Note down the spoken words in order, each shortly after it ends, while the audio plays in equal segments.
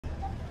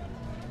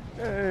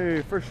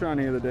Hey, first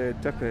shiny of the day,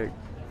 Tepig.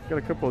 Got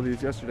a couple of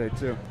these yesterday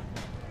too.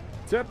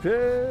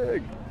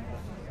 Tepig!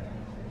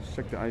 Let's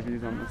check the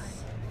IVs on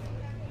this.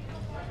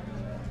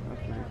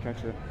 After we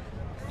catch it.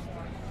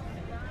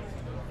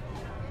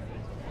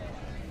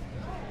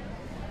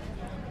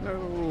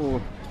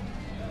 No!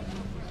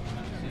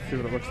 Let's see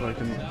what it looks like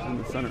in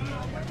the center.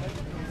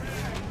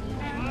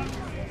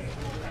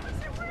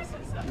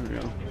 There we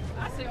go.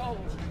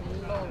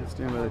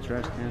 Stand by the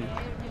trash can.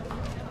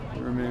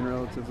 Remain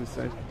relatively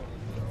safe.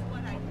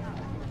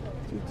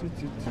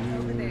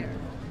 Over there.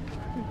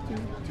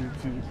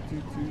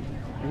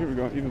 Oh, here we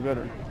go, even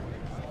better.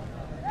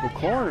 The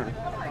corner.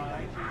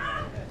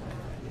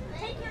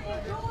 Take care,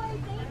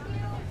 enjoy. Thank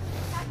you.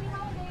 Happy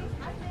holidays.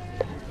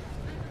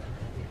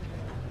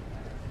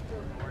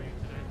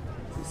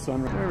 The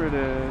sun. There it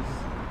is.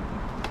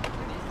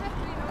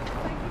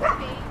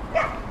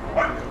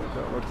 What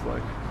that looks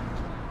like.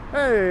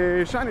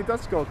 Hey, shiny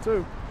Duskull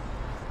too.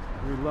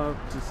 We love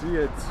to see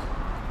it.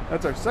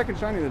 That's our second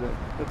shiny of the day.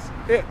 That's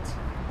it.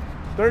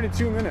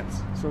 32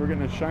 minutes. So we're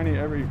getting a shiny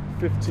every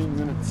 15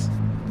 minutes.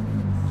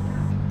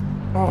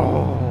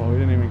 Oh, we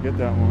didn't even get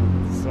that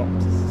one. It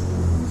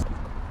sucks.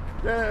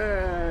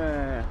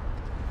 Yeah!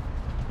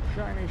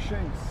 Shiny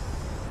Shinx.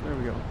 There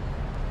we go.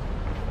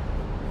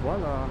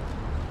 Voila.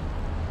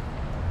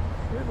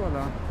 Et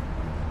voila.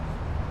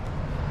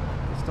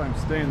 This time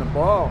stay in the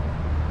ball.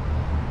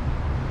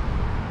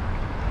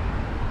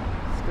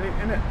 Stay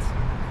in it.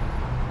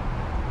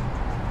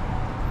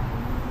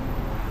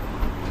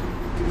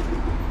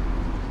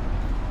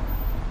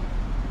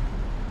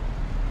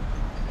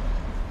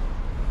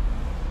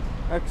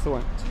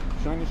 Excellent.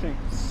 Shiny Shinx.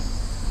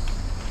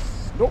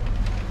 Nope.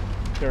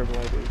 Terrible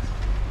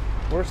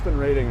IVs. Worse than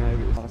rating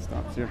IVs. A lot of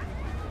stops here.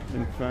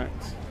 In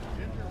fact.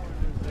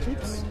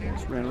 Oops.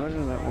 Just ran right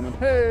into that woman.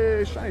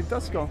 Hey, shiny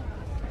Duskull.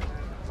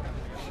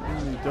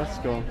 Shiny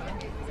Duskull.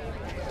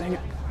 Dang it.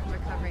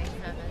 Recovering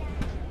heaven.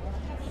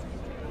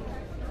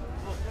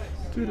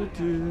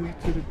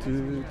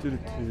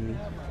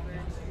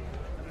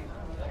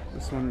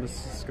 This one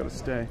just gotta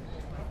stay.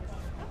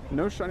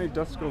 No shiny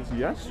Duskulls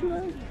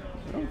yesterday?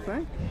 I don't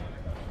think.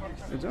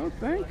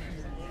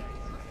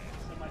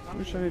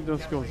 No shiny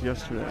Duskulls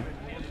yesterday.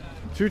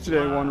 2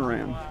 today, 1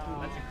 ran.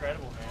 That's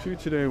incredible, man. 2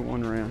 today,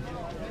 1 ran.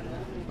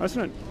 I just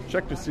want to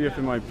check to see if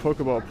in my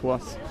Pokeball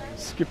Plus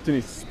skipped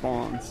any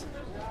spawns.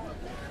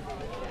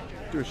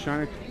 Do a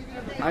shiny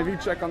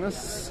IV check on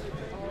this.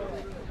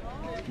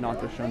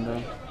 Not the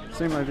Shundo.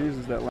 Same IVs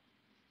as that last.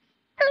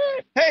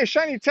 Hey,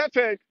 shiny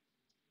Tepig!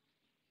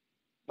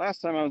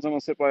 Last time I was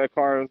almost hit by a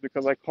car was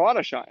because I caught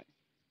a shiny.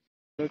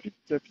 IV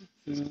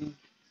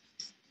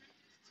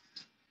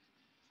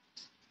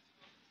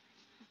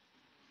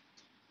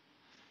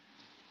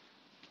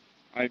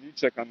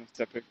check on this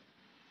Tepig.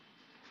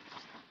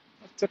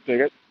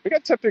 Tepig. We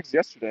got Tepigs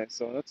yesterday,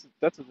 so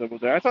that's a double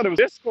day. I thought it was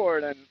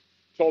Discord and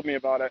told me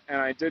about it,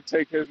 and I did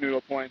take his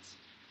noodle points.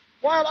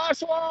 Wild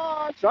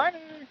Oshawott!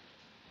 Shiny!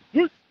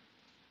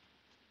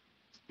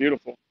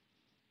 Beautiful.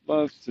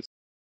 Love to.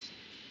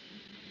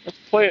 Let's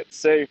play it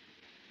safe.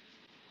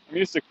 I'm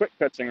used to quick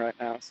catching right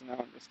now, so now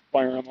I'm just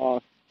firing them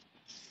off.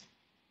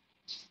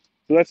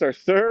 So that's our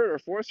 3rd or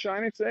 4th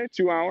shiny today.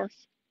 2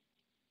 hours.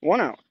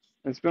 1 hour.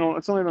 It's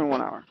only been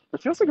 1 hour.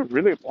 It feels like a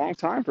really long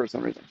time for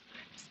some reason.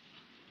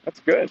 That's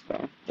good,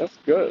 though. That's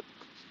good.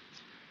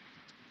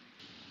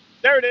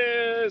 There it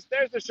is.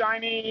 There's the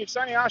shiny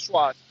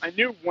Oshawott. I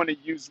knew one of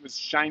yous was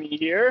shiny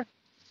here.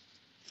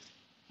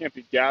 Can't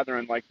be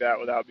gathering like that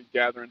without be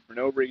gathering for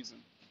no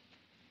reason.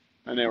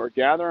 And they were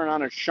gathering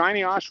on a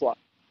shiny Oshawott.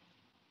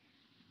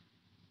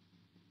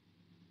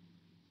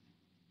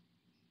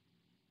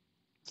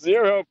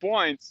 $0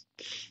 points.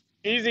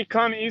 Easy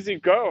come, easy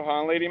go,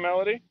 huh, Lady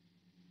Melody?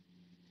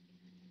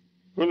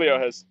 Julio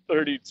has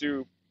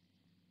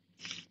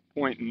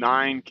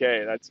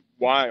 32.9K. That's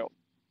wild.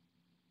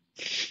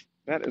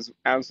 That is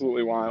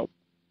absolutely wild.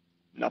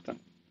 Nothing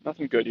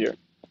good here.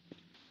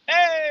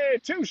 Hey,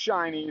 2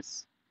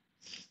 shinies.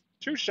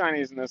 2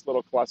 shinies in this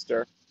little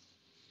cluster.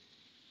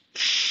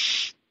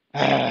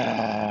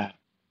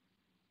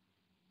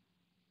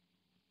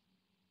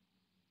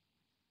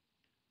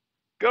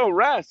 Go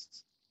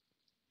rest.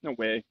 No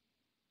way.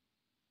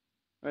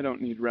 I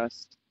don't need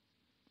rest.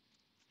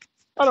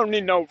 I don't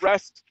need no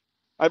rest.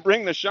 I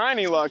bring the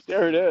shiny luck.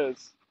 There it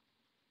is.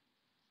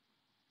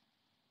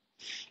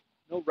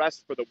 No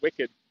rest for the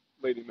wicked,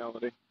 Lady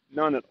Melody.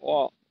 None at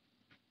all.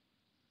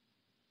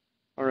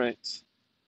 All right.